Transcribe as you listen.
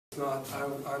not.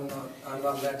 I'm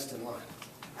not next in line.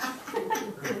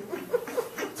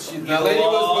 You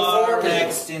are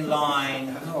next in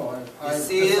line. No, This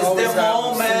is the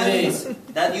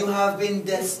moment that you have been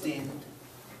destined.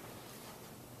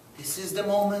 This is the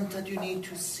moment that you need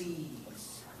to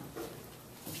seize.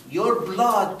 Your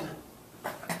blood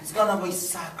is going to be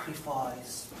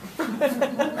sacrificed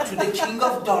to the King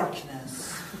of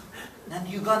Darkness. And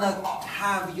you're going to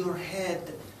have your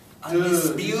head on this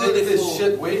beautiful... You take this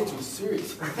shit way too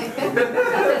serious.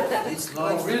 It's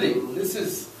life. Oh, really? This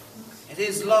is... It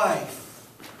is life.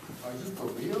 Are you for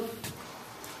real?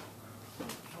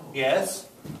 Yes?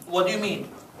 What do you mean?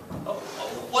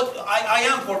 What? I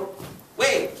am for...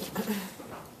 Wait!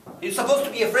 You're supposed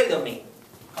to be afraid of me.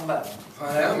 Come back.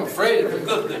 I am afraid of it.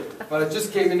 Good, good. But I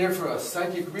just came in here for a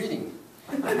psychic reading.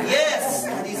 Yes,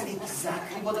 that is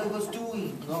exactly what I was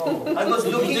doing. No. I was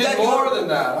looking you did at more than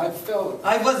that. I felt...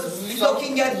 I was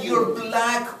looking at your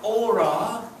black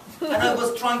aura, and I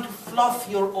was trying to fluff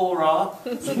your aura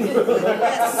so you get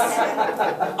less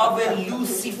of a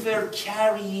Lucifer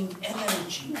carrying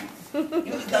energy.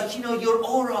 Your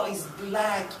aura is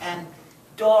black and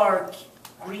dark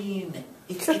green.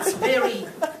 It's very,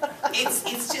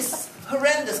 it's just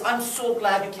horrendous. I'm so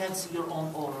glad you can't see your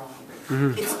own aura.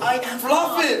 I am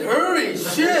fluff it! Hurry!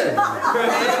 Shit!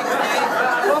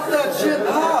 Fluff that shit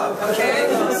up! Okay?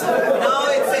 No,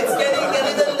 it's getting a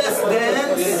little less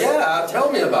dense. Yeah, tell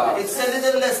me about it. It's a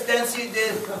little less dense. You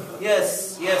did.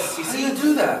 Yes, you How see. do you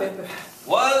do that?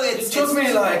 Well, It took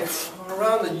me like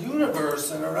around the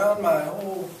universe and around my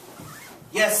whole...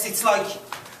 Yes, it's like...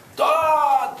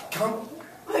 Come...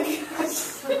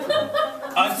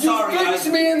 I'm sorry. You fix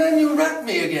me and then you wreck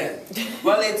me again.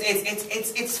 Well,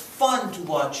 it's fun to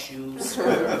watch you. It's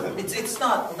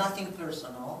nothing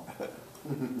personal.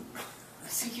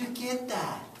 See, you get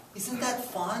that. Isn't that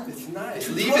fun? It's nice.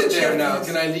 Leave it there now.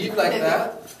 Can I leave like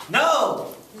that?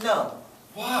 No.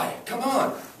 Why? Come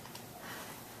on.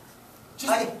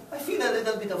 I feel a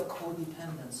little bit of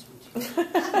codependence with you.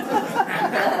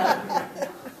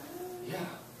 Yeah.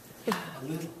 A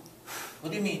little. What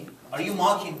do you mean? Are you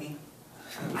mocking me?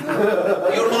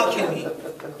 You're mocking me.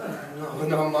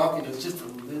 No, I'm mocking you. It's just a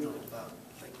little,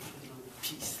 like a little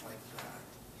piece like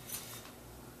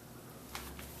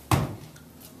that.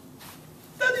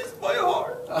 That is my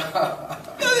heart.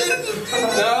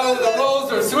 Now the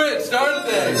roles are switched, aren't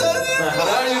they?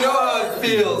 Now you know how it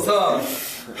feels, huh?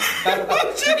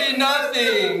 To be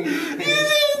nothing.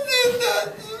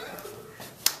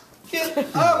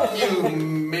 Get up, you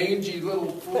mangy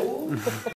little fool.